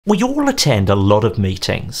We all attend a lot of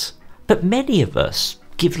meetings, but many of us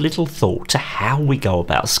give little thought to how we go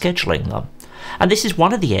about scheduling them. And this is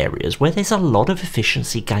one of the areas where there's a lot of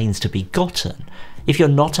efficiency gains to be gotten if you're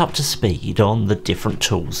not up to speed on the different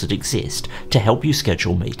tools that exist to help you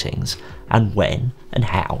schedule meetings and when and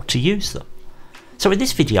how to use them. So in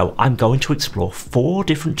this video, I'm going to explore 4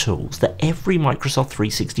 different tools that every Microsoft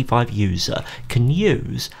 365 user can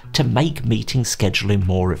use to make meeting scheduling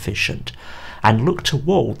more efficient, and look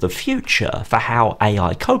toward the future for how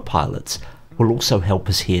AI copilots will also help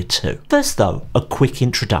us here too. First though, a quick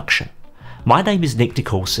introduction. My name is Nick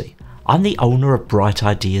DeCourcy. I'm the owner of Bright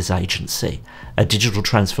Ideas Agency, a digital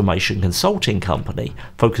transformation consulting company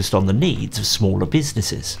focused on the needs of smaller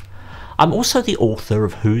businesses. I'm also the author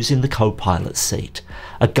of Who's in the Copilot Seat,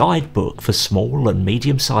 a guidebook for small and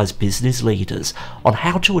medium-sized business leaders on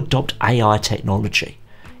how to adopt AI technology.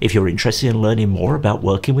 If you're interested in learning more about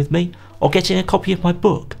working with me or getting a copy of my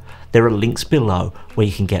book, there are links below where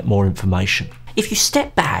you can get more information. If you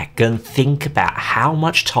step back and think about how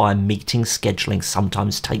much time meeting scheduling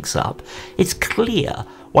sometimes takes up, it's clear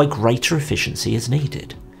why greater efficiency is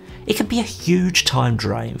needed. It can be a huge time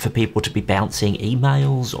drain for people to be bouncing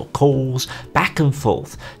emails or calls back and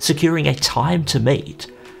forth, securing a time to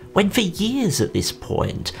meet, when for years at this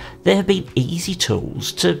point there have been easy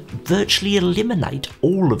tools to virtually eliminate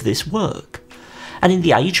all of this work. And in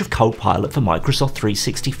the age of Copilot for Microsoft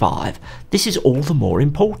 365, this is all the more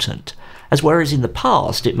important, as whereas in the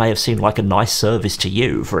past it may have seemed like a nice service to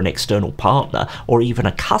you for an external partner or even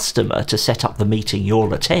a customer to set up the meeting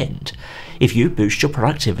you'll attend, if you boost your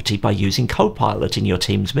productivity by using Copilot in your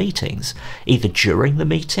team's meetings, either during the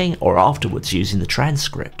meeting or afterwards using the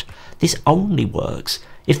transcript, this only works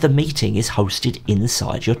if the meeting is hosted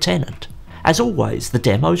inside your tenant. As always, the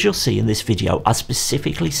demos you'll see in this video are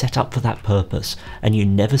specifically set up for that purpose, and you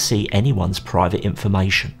never see anyone's private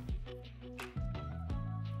information.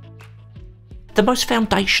 The most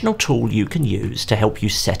foundational tool you can use to help you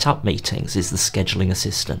set up meetings is the scheduling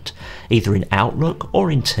assistant, either in Outlook or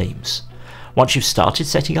in Teams. Once you've started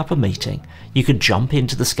setting up a meeting, you can jump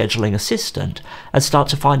into the scheduling assistant and start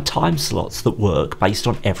to find time slots that work based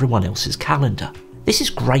on everyone else's calendar. This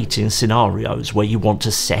is great in scenarios where you want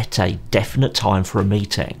to set a definite time for a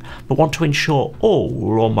meeting, but want to ensure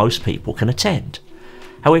all or most people can attend.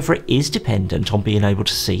 However, it is dependent on being able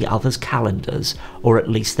to see others' calendars, or at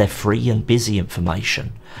least their free and busy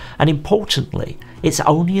information. And importantly, it's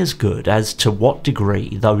only as good as to what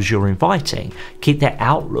degree those you're inviting keep their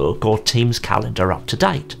Outlook or Teams calendar up to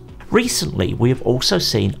date. Recently, we have also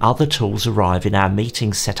seen other tools arrive in our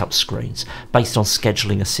meeting setup screens based on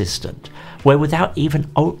Scheduling Assistant, where without even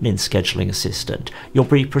opening Scheduling Assistant, you'll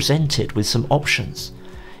be presented with some options.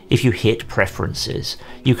 If you hit Preferences,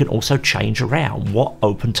 you can also change around what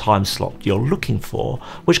open time slot you're looking for,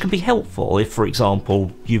 which can be helpful if, for example,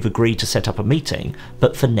 you've agreed to set up a meeting,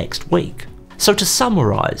 but for next week. So to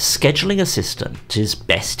summarise, Scheduling Assistant is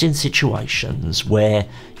best in situations where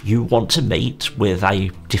you want to meet with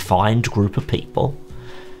a defined group of people,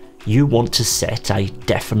 you want to set a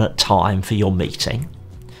definite time for your meeting,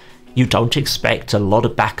 you don't expect a lot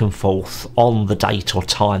of back and forth on the date or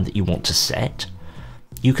time that you want to set,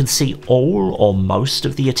 you can see all or most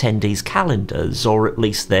of the attendees' calendars, or at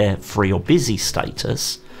least their free or busy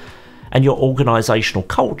status, and your organisational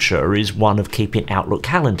culture is one of keeping Outlook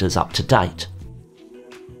calendars up to date.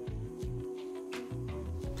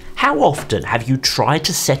 How often have you tried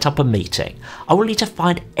to set up a meeting only to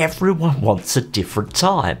find everyone wants a different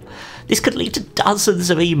time? This could lead to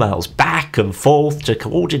dozens of emails back and forth to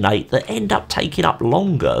coordinate that end up taking up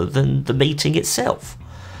longer than the meeting itself.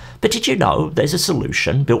 But did you know there's a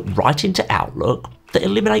solution built right into Outlook that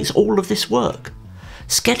eliminates all of this work?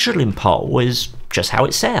 Scheduling poll is just how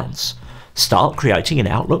it sounds. Start creating an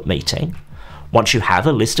Outlook meeting. Once you have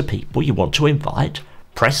a list of people you want to invite,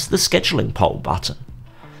 press the scheduling poll button.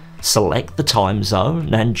 Select the time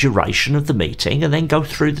zone and duration of the meeting and then go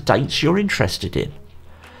through the dates you're interested in.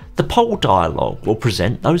 The poll dialog will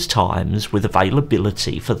present those times with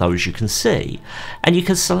availability for those you can see, and you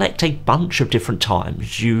can select a bunch of different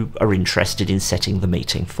times you are interested in setting the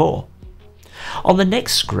meeting for. On the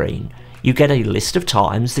next screen, you get a list of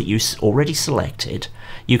times that you already selected.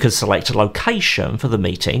 You can select a location for the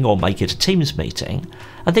meeting or make it a Teams meeting,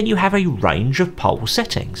 and then you have a range of poll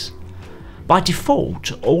settings. By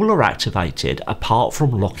default, all are activated apart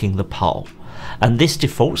from locking the poll, and this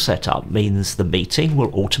default setup means the meeting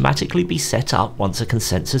will automatically be set up once a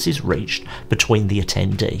consensus is reached between the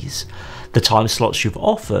attendees. The time slots you've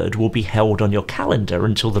offered will be held on your calendar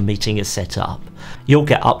until the meeting is set up. You'll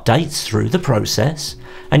get updates through the process,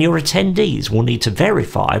 and your attendees will need to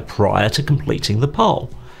verify prior to completing the poll.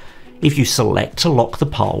 If you select to lock the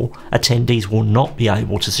poll, attendees will not be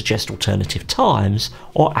able to suggest alternative times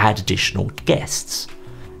or add additional guests.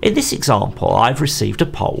 In this example, I've received a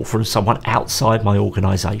poll from someone outside my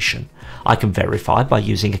organisation. I can verify by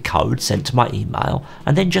using a code sent to my email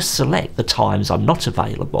and then just select the times I'm not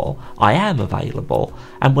available, I am available,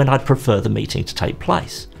 and when I'd prefer the meeting to take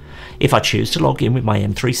place. If I choose to log in with my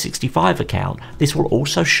M365 account, this will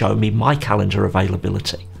also show me my calendar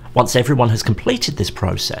availability. Once everyone has completed this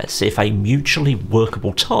process, if a mutually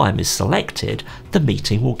workable time is selected, the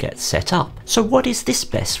meeting will get set up. So what is this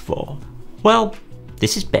best for? Well,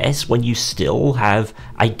 this is best when you still have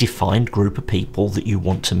a defined group of people that you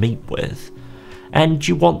want to meet with, and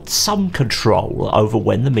you want some control over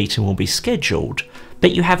when the meeting will be scheduled,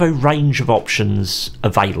 but you have a range of options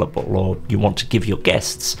available, or you want to give your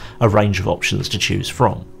guests a range of options to choose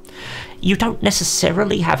from. You don't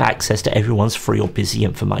necessarily have access to everyone's free or busy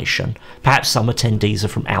information. Perhaps some attendees are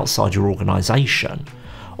from outside your organisation,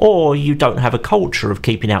 or you don't have a culture of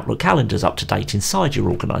keeping Outlook calendars up to date inside your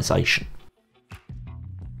organisation.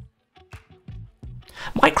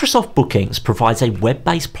 Microsoft Bookings provides a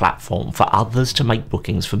web-based platform for others to make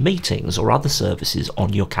bookings for meetings or other services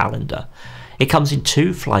on your calendar. It comes in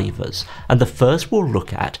two flavours, and the first we'll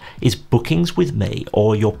look at is Bookings with Me,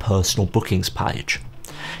 or your personal bookings page.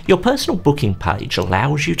 Your personal booking page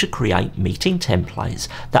allows you to create meeting templates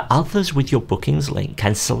that others with your bookings link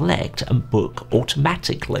can select and book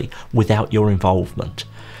automatically without your involvement.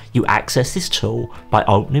 You access this tool by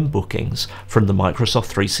opening Bookings from the Microsoft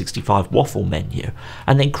 365 waffle menu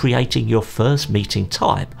and then creating your first meeting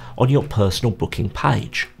type on your personal booking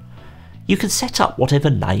page. You can set up whatever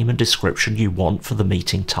name and description you want for the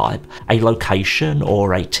meeting type, a location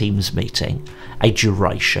or a Teams meeting, a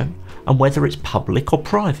duration, and whether it's public or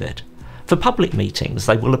private. For public meetings,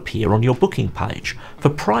 they will appear on your booking page. For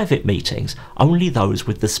private meetings, only those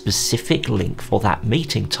with the specific link for that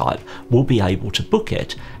meeting type will be able to book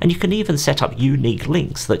it, and you can even set up unique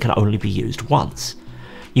links that can only be used once.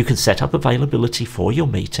 You can set up availability for your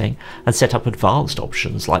meeting and set up advanced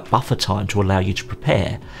options like buffer time to allow you to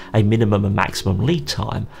prepare, a minimum and maximum lead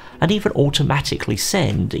time, and even automatically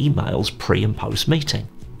send emails pre and post meeting.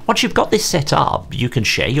 Once you've got this set up, you can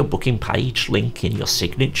share your booking page link in your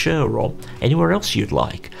signature or anywhere else you'd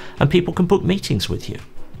like, and people can book meetings with you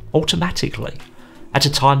automatically at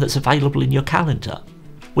a time that's available in your calendar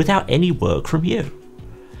without any work from you.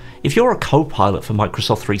 If you're a Copilot for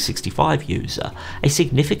Microsoft 365 user, a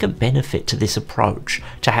significant benefit to this approach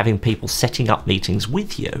to having people setting up meetings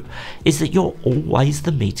with you is that you're always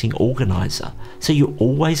the meeting organizer, so you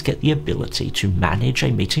always get the ability to manage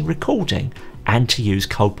a meeting recording and to use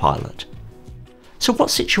Copilot. So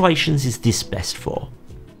what situations is this best for?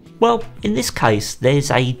 Well, in this case,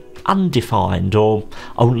 there's a undefined or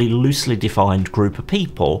only loosely defined group of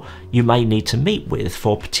people you may need to meet with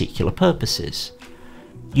for particular purposes.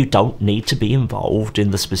 You don't need to be involved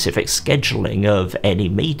in the specific scheduling of any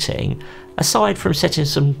meeting, aside from setting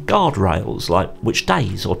some guardrails like which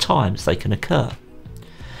days or times they can occur.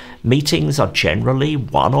 Meetings are generally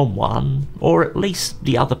one-on-one, or at least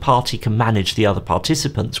the other party can manage the other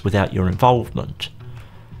participants without your involvement.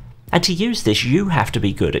 And to use this, you have to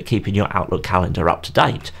be good at keeping your Outlook calendar up to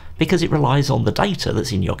date, because it relies on the data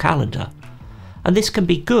that's in your calendar. And this can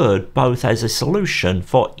be good both as a solution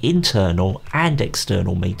for internal and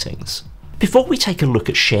external meetings. Before we take a look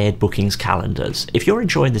at shared bookings calendars, if you're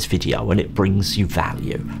enjoying this video and it brings you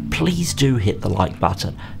value, please do hit the like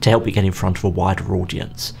button to help you get in front of a wider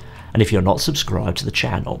audience. And if you're not subscribed to the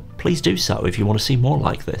channel, please do so if you want to see more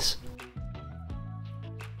like this.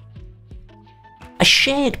 A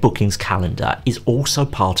shared bookings calendar is also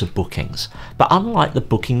part of Bookings, but unlike the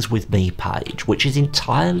Bookings with Me page, which is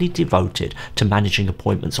entirely devoted to managing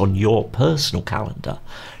appointments on your personal calendar,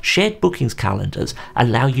 shared bookings calendars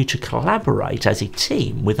allow you to collaborate as a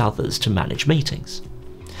team with others to manage meetings.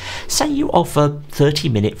 Say you offer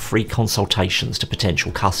 30-minute free consultations to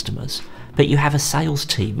potential customers, but you have a sales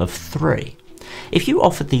team of 3. If you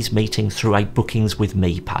offered these meetings through a Bookings with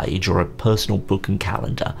Me page or a personal booking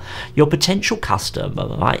calendar, your potential customer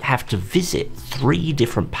might have to visit 3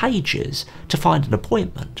 different pages to find an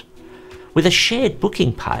appointment. With a shared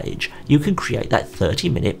booking page, you can create that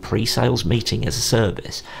 30-minute pre-sales meeting as a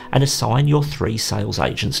service and assign your 3 sales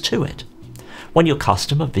agents to it. When your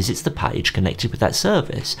customer visits the page connected with that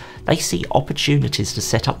service, they see opportunities to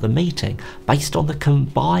set up the meeting based on the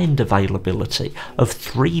combined availability of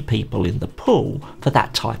 3 people in the pool for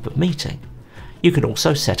that type of meeting. You can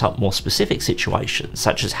also set up more specific situations,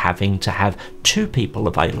 such as having to have 2 people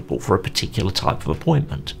available for a particular type of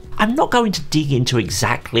appointment. I'm not going to dig into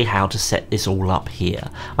exactly how to set this all up here.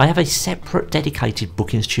 I have a separate dedicated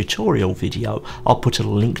bookings tutorial video I'll put a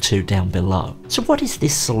link to down below. So what is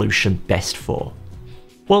this solution best for?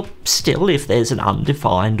 Well, still, if there's an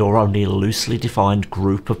undefined or only loosely defined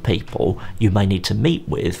group of people you may need to meet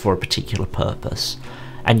with for a particular purpose,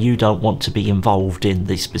 and you don't want to be involved in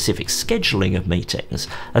the specific scheduling of meetings,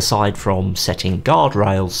 aside from setting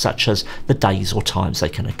guardrails such as the days or times they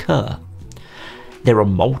can occur. There are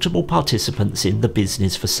multiple participants in the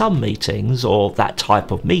business for some meetings, or that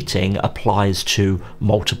type of meeting applies to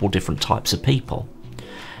multiple different types of people.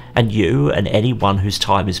 And you and anyone whose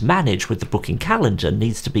time is managed with the booking calendar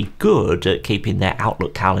needs to be good at keeping their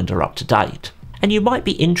Outlook calendar up to date. And you might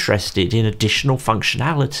be interested in additional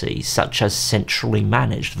functionality such as centrally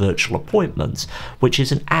managed virtual appointments, which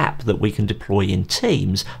is an app that we can deploy in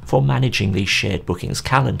Teams for managing these shared bookings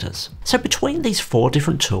calendars. So between these 4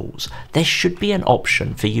 different tools, there should be an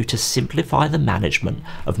option for you to simplify the management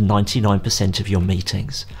of 99% of your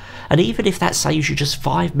meetings. And even if that saves you just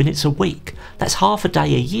 5 minutes a week, that's half a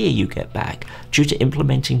day a year you get back due to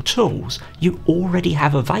implementing tools you already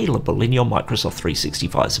have available in your Microsoft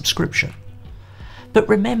 365 subscription. But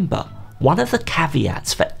remember, one of the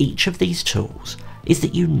caveats for each of these tools is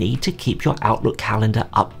that you need to keep your Outlook calendar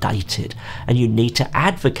updated, and you need to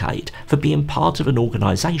advocate for being part of an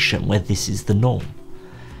organisation where this is the norm.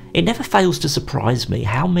 It never fails to surprise me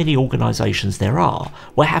how many organisations there are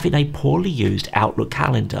where having a poorly used Outlook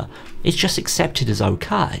calendar is just accepted as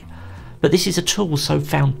okay. But this is a tool so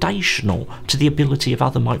foundational to the ability of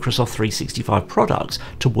other Microsoft 365 products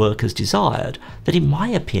to work as desired that, in my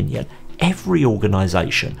opinion, every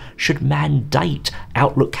organisation should mandate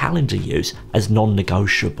Outlook calendar use as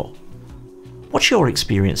non-negotiable. What's your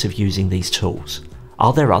experience of using these tools?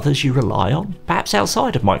 Are there others you rely on, perhaps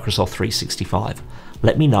outside of Microsoft 365?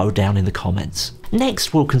 Let me know down in the comments.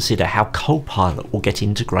 Next, we'll consider how Copilot will get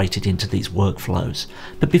integrated into these workflows.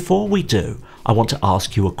 But before we do, I want to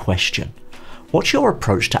ask you a question. What's your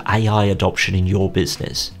approach to AI adoption in your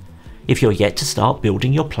business? If you're yet to start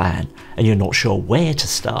building your plan and you're not sure where to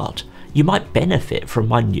start, you might benefit from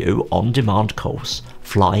my new on-demand course,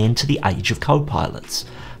 Fly into the Age of Copilots,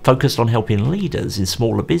 focused on helping leaders in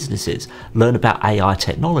smaller businesses learn about AI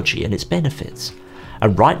technology and its benefits.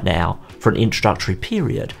 And right now, for an introductory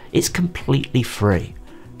period, it's completely free.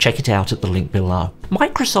 Check it out at the link below.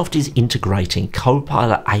 Microsoft is integrating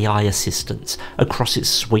Copilot AI assistants across its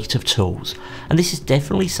suite of tools, and this is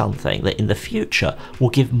definitely something that in the future will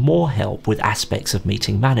give more help with aspects of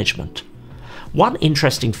meeting management. One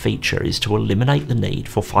interesting feature is to eliminate the need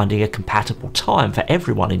for finding a compatible time for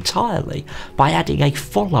everyone entirely by adding a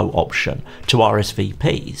follow option to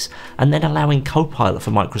RSVPs, and then allowing Copilot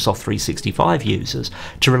for Microsoft 365 users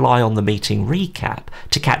to rely on the meeting recap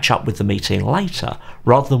to catch up with the meeting later,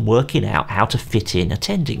 rather than working out how to fit in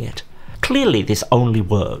attending it. Clearly this only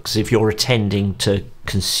works if you're attending to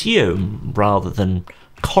consume rather than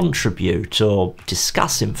contribute or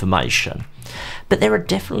discuss information. But there are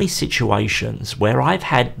definitely situations where I've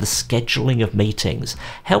had the scheduling of meetings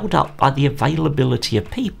held up by the availability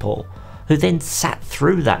of people who then sat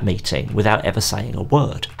through that meeting without ever saying a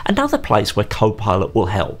word. Another place where Copilot will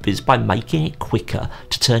help is by making it quicker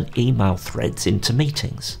to turn email threads into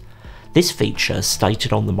meetings. This feature,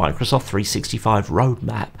 stated on the Microsoft 365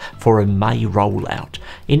 roadmap for a May rollout,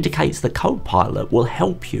 indicates that Copilot will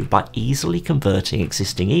help you by easily converting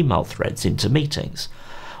existing email threads into meetings.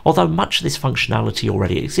 Although much of this functionality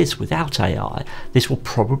already exists without AI, this will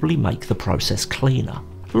probably make the process cleaner.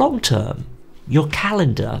 Long term, your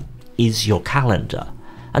calendar is your calendar,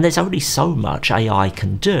 and there's only so much AI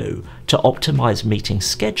can do to optimize meeting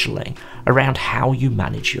scheduling around how you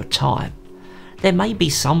manage your time. There may be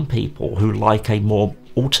some people who like a more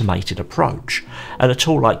automated approach, and a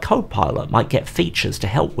tool like Copilot might get features to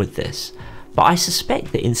help with this. But I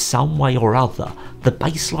suspect that in some way or other, the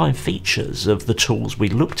baseline features of the tools we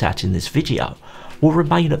looked at in this video will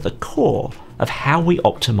remain at the core of how we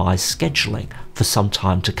optimize scheduling for some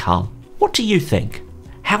time to come. What do you think?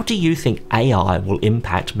 How do you think AI will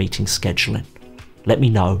impact meeting scheduling? Let me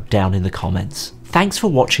know down in the comments. Thanks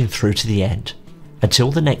for watching through to the end.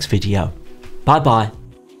 Until the next video, bye bye.